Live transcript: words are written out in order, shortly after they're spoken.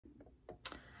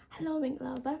Hello,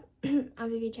 Minglaba.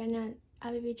 AVV channel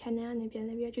and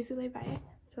Pianavia to see by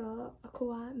so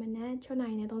Aqua Mana Chona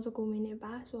in a donzo coming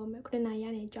bar, so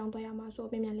Macronayani, John Toyama, so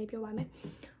maybe a lapio.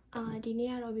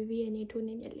 Dinia or VV and to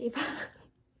name your labor.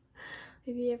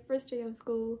 VV first day of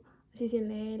school,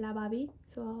 Sicily, La Baby,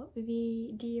 so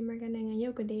VV the American and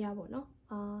Yoga day, I won't know.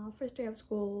 First day of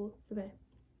school,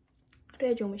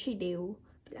 Rejo Machi Deo.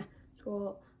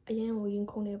 So I am in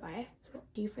Kone by so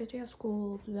the first day of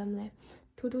school,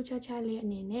 Tutu Chachale and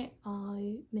Nene,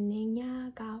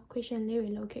 Menenia, question Larry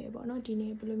located, but not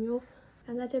Dine Blumio,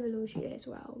 and that's a veloci as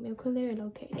well. Milk Larry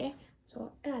located,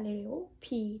 so Elario,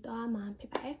 P, Dama,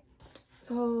 Pipe.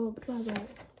 So,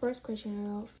 first question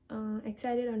of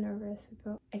excited or nervous?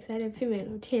 Excited female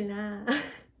routine,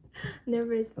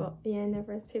 nervous, but yeah,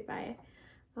 nervous Pipe.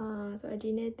 So I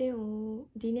didn't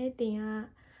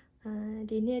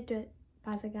to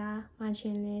Pasaga,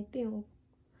 Machin,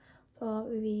 so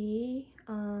we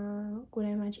go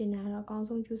to Machina,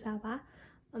 Gonsong Jusaba,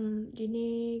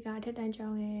 Dine got it and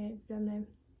John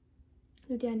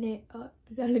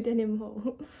Lieutenant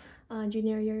Mo,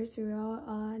 junior year, so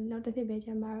not a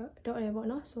Benjamin, don't ever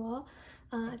know. So,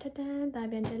 Tatan,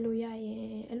 Diabeteluya,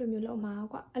 Elumuloma,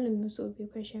 Elumusu,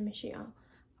 question machine,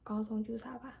 Gonsong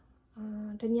Jusaba.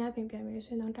 The Yapping Pyramid,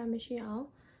 so not a machine,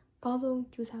 Gonsong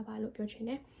Jusaba look your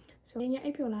chin. So, in your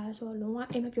Apiola, so Loma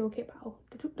aim up your capao.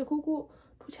 The cuckoo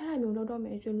to challenge your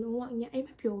daughter, so Loma in your aim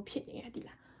up your pit near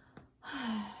Dilla.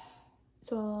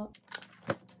 So,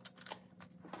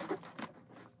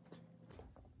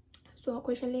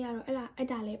 question layer,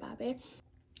 Edale Babe,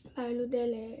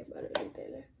 Baruludele,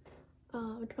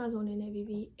 what was on in a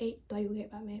VV8, do you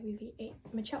get by me VV8,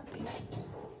 mature.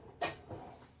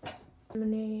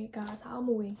 Gas, how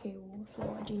moving cable, so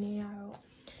a genial.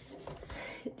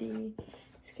 The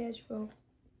sketchbook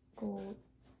go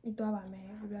by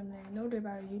me, no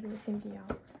debate, you lose Cynthia.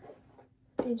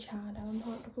 In child, I'm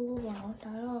hot to go on,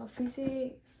 that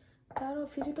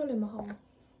of physical in my home.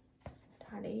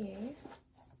 Tally,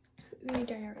 we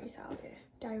diaries out there,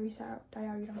 diary out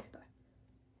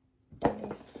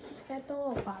there. At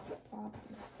all, Papa.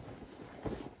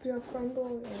 Your front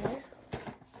door there.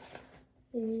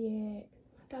 Maybe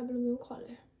W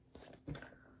color.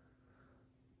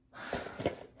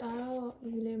 That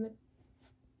limit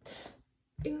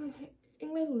English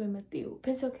limit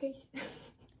pencil case.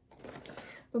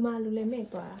 But my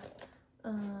limit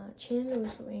change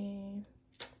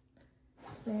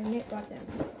when net got them.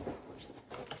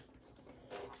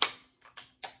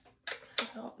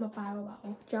 My power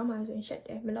about Jama and shut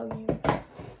there below you.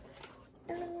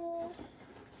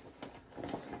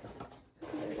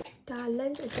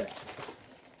 Lunch is it.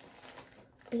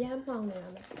 Yam hong now.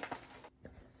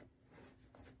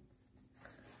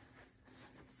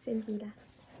 Simply that.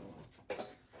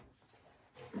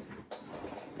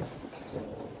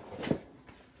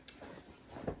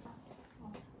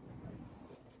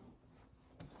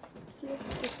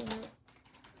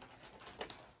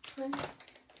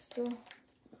 So.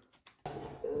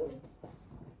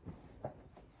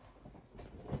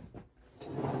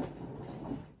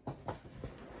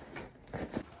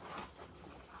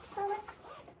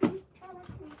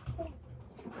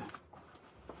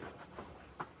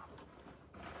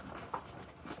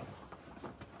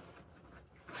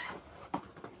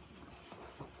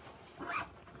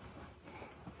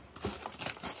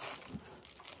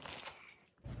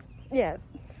 Yeah.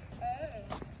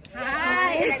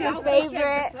 Hi, it's your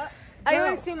favorite. Oh, you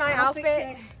want to see my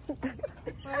outfit?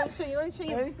 Let me show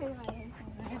you.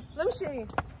 Let me show you.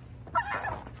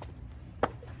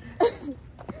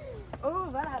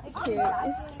 Oh, wow, it's cute.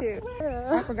 It's cute.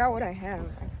 I forgot what I have.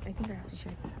 I think I have to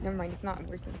check. Never mind, it's not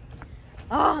working.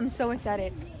 Oh, I'm so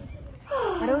excited.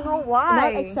 I don't know why.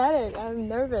 I'm not excited. I'm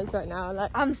nervous right now.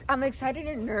 Like I'm excited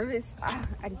and nervous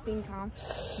at the same time.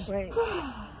 But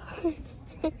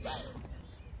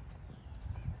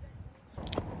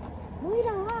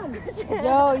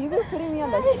yo, you've been putting me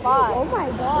on the spot. Oh my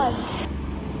god.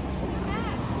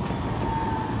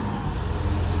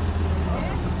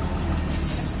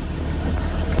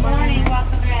 Good morning,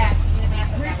 welcome back.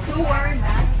 We're still wearing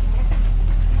masks.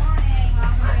 Morning,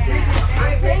 welcome back.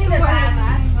 We're still wearing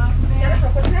masks.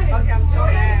 Okay, I'm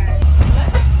sorry.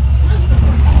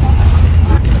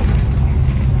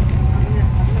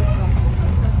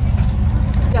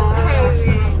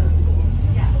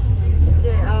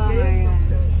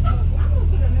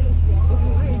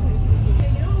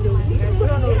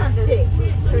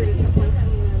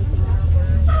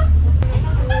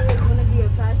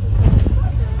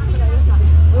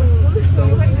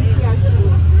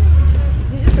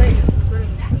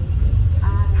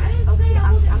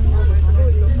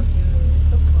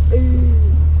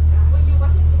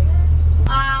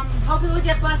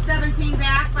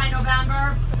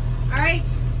 right.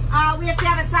 We have to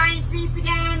have assigned seats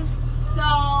again. So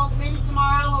maybe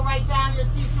tomorrow we'll write down your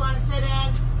seats you want to sit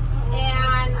in.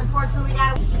 And unfortunately we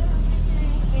got to...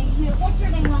 Thank you. What's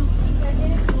your name, Mom?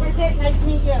 Bridget, nice to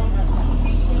meet you.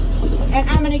 And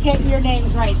I'm going to get your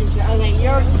names right this year. Okay,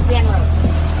 you're Dan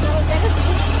Rose.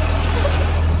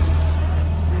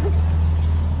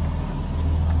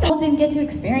 Didn't get to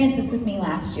experience this with me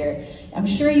last year. I'm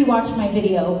sure you watched my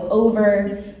video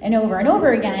over and over and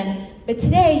over again, but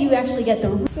today you actually get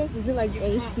the... Is it like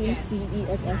ACCESS?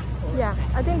 Yeah,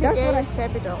 I think the A is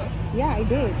capital. Yeah, I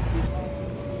did.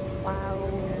 Wow.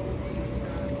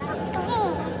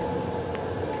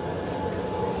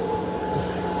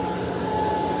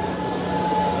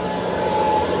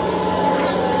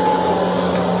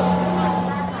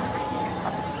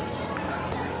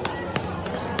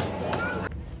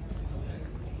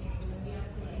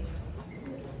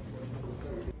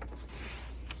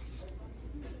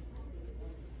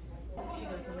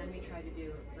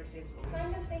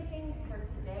 Kind of thinking for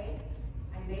today,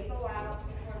 I may go out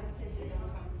before the kids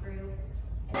don't come through.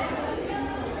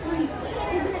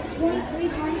 Isn't it 23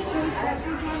 times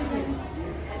 23 times?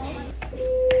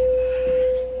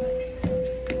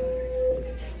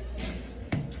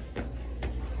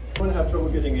 Anyone have trouble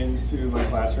getting into my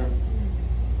classroom?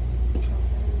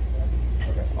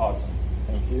 Okay, awesome.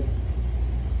 Thank you.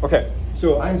 Okay,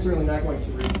 so I'm certainly not going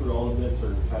to read through all of this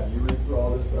or have you read through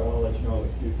all of this, but I want to let you know a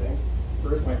few things.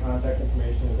 First, my contact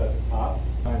information is at the top.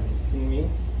 Time to see me,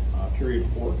 period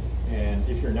 4. And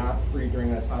if you're not free during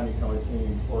that time, you can always see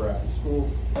me before or after school.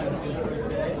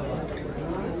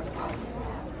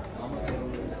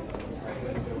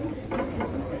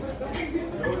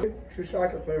 Two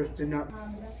soccer players did not.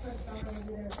 That's for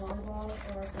example, either volleyball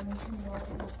or finishing walk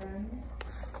with your friends.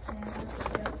 And that's what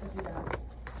you have to do that.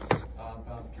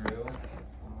 About drill,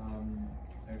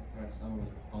 some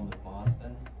from the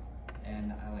Boston,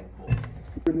 and I like golf.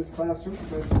 In this classroom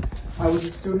because I was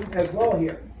a student as well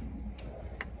here.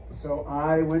 So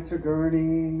I went to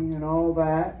Gurney and all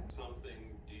that.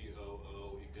 Something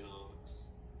DOO economics.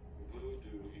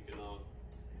 Voodoo economics.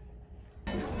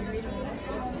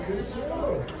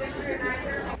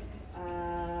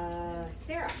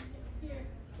 Sarah. Here.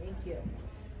 Thank you.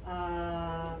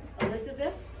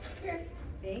 Elizabeth. Here.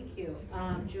 Thank you.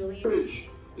 Julie. Courage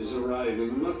is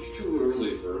arriving much too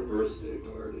early for a birthday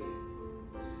party.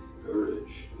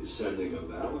 Courage is sending a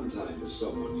valentine to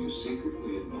someone you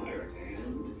secretly admire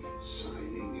and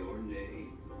signing your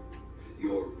name.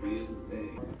 Your real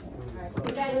name.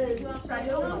 You guys, try to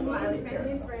do a little smiley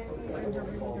face.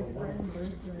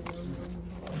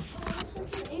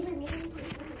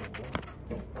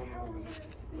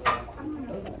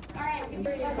 All right, we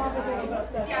bring our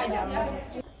sky down.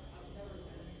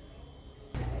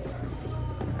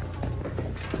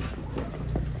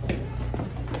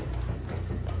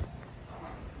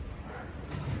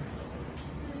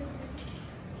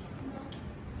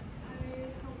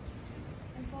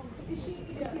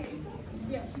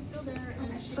 Yeah, she's still there, and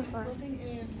she's living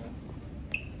in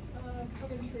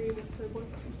Coventry with her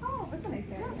boyfriend. Oh, that's a nice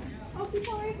area. Oh,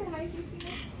 people always say hi,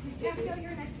 Christina. Yeah, I feel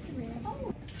you're next to me.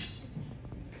 Oh.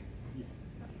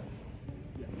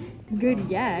 Good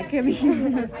yak. I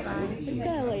mean, it's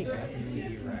kind of like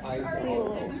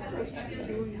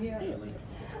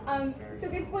So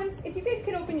guys, if you guys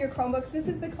can open your Chromebooks, this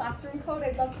is the classroom code.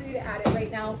 I'd love for you to add it right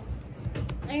now.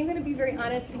 I'm going to be very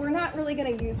honest, we're not really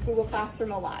going to use Google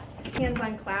Classroom a lot.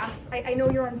 Hands-on class. I know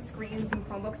you're on screens and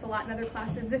Chromebooks a lot in other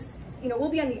classes. This, we'll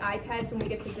be on the iPads when we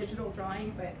get to digital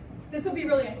drawing, but this will be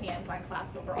really a hands-on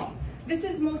class overall. This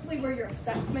is mostly where your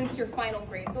assessments, your final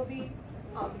grades will be.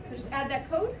 So just add that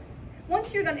code.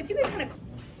 Once you're done, if you guys kind of...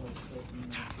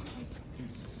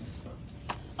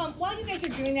 while you guys are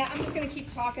doing that, I'm just going to keep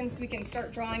talking so we can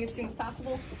start drawing as soon as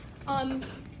possible.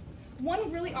 One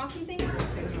really awesome thing...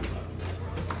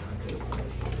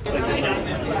 Can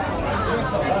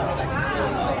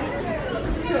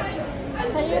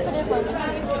you put it for me?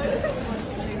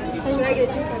 Should I get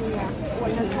you from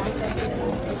what has more?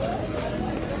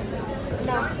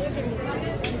 No.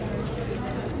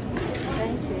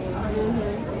 Thank you.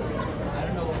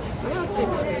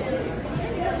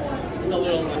 It's a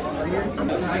little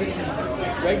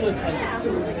regular time.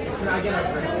 Can I get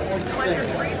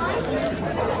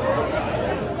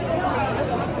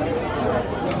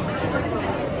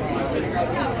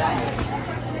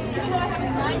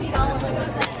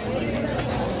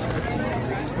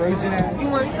frozen ass. You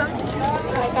want some?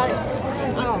 I got it.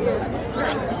 Oh.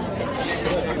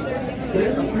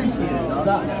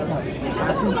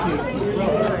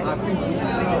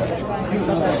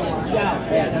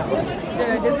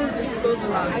 Dude, this is the school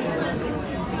vlog.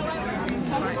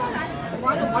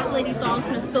 why the white lady thongs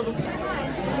can still look.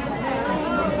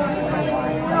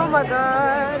 Oh my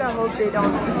god, I hope they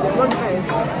don't mukbang.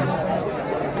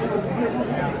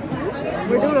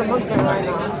 We're doing a mukbang right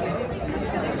now.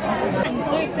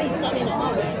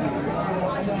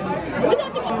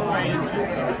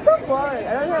 It's still bored.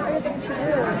 I don't have anything to do.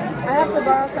 I have to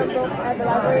borrow some books at the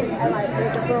library and like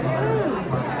read the book.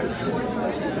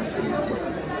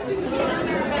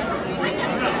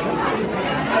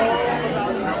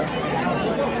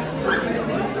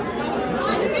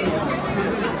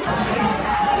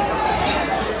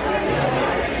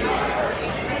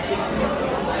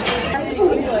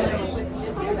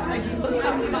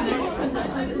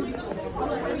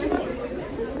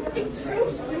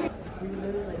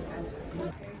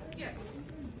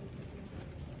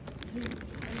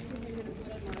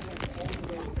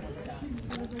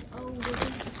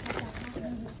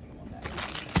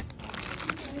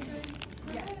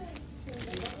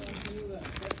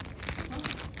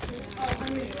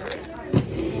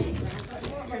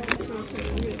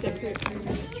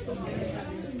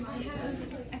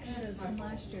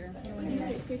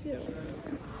 Me too.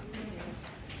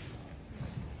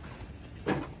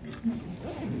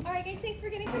 All right, guys, thanks for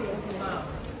getting. I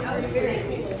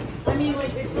mean,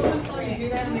 like, if someone saw you do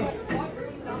that and they...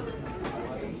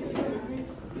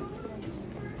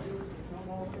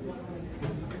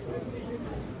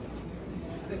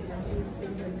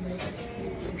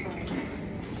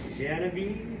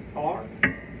 Genevieve Park?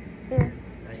 Yeah. Did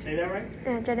I say that right?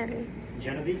 Yeah, Genevieve.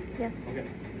 Genevieve? Yeah. Okay.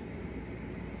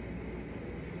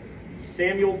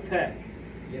 Samuel Peck.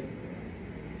 Yep.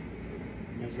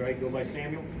 That's right, go by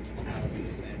Samuel.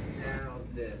 Now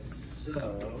this,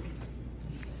 so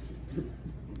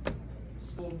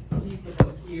keep the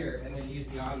book here and then use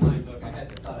the online book. I had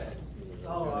to thought it was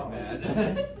really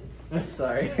bad. I'm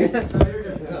sorry.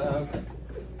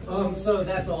 So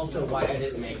that's also why I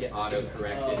didn't make it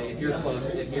auto-corrected. If you're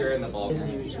close, if you're in the ballpark.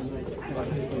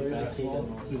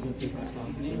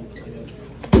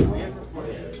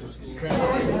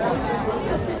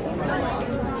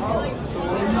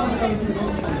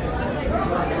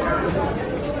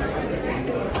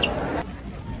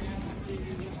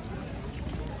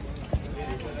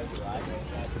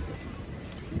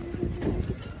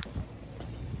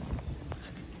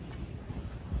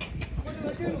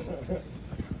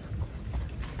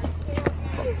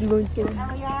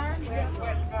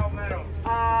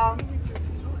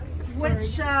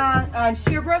 Which,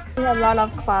 Shearbrook? We have a lot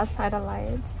of class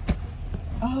highlights.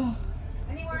 Oh.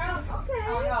 Anywhere else?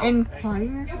 Okay.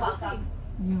 Empire? You're welcome.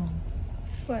 Yo.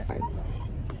 What?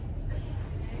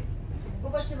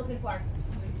 What was she looking for?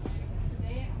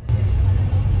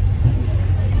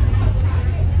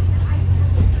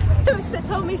 She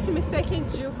told me she mistaken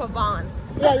you for Vaughn.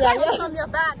 Yeah. From your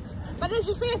back. But then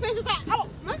she see her face, she's like, oh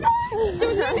my god. She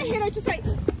was really hit her, she's like,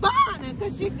 Vaughn!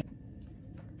 Because she...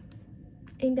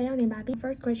 အိမ်ပြန်ရောက်နေပါပြီ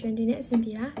first question ဒီနေ့အဆင်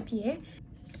ပြေလားပြေ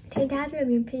ထင်ထားသလို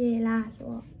မျိုးဖြစ်ရလားဆို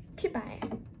တော့ဖြစ်ပါတယ်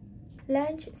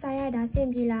lunch စားရတာအဆင်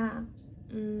ပြေလား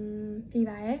ပြေ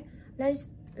ပါတယ်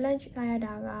lunch စားရ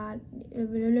တာက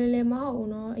လွယ်လွယ်မဟုတ်ဘူး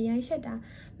เนาะအရင်ရှက်တာ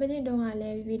မိနစ်တုန်းကလ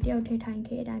ည်းဗီဒီယိုထိထိုင်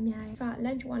ခဲ့တာအများကြီး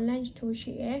lunch 1 lunch 2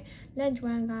ရှိရယ် lunch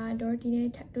 1က Dorothy နဲ့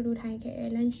တူတူထိုင်ခဲ့ရယ်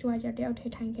lunch 2ကကျတယောက်ထိ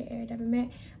ထိုင်ခဲ့ရယ်ဒါပေမဲ့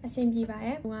အဆင်ပြေပါတ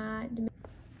ယ်ဟို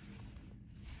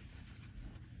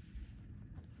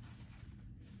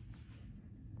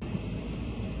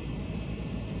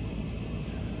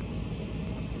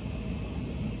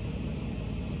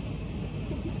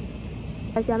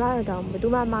က ဆရာမတော့ဘယ်သူ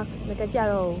မှမတက်ကြ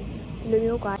တော့လူ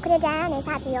မျိုးကွာခရစ်တန်ကနေစ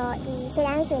ပြီးတော့ဒီခြေတ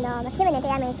န်းဆိုရင်တော့မဖြစ်မနေတ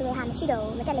က်ရမယ်ဆိုတဲ့ဟာမရှိတော့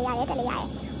ဘူးမတက်လေရတယ်တက်လေရတယ်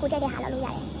ကိုတက်တဲ့ဟာလောက်လို့ရ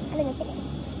တယ်အဲ့လိုမျိုးဖြစ်တယ်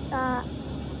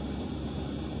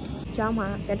ကျောင်းမှာ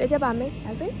တက်ကြပါမယ်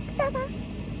အဲ့ဆိုတက်ပါ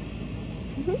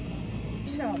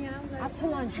Up to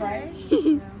lunch, right?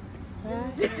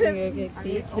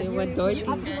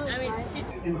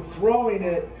 And throwing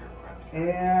it,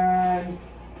 and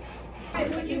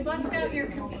Would you bust out your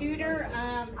computer?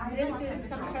 This is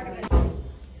some sort of...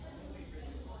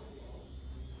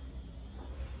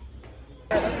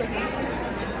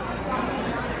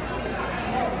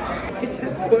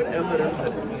 Put M&M's.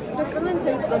 The filling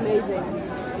tastes amazing.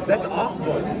 That's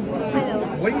awful. I know.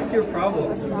 What is your problem?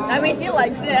 I mean, she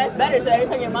likes it better, so every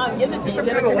time your mom gives it to you,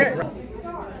 give it to her.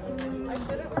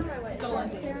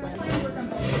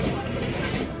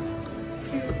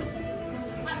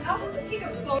 I'll have to take a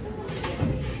photo.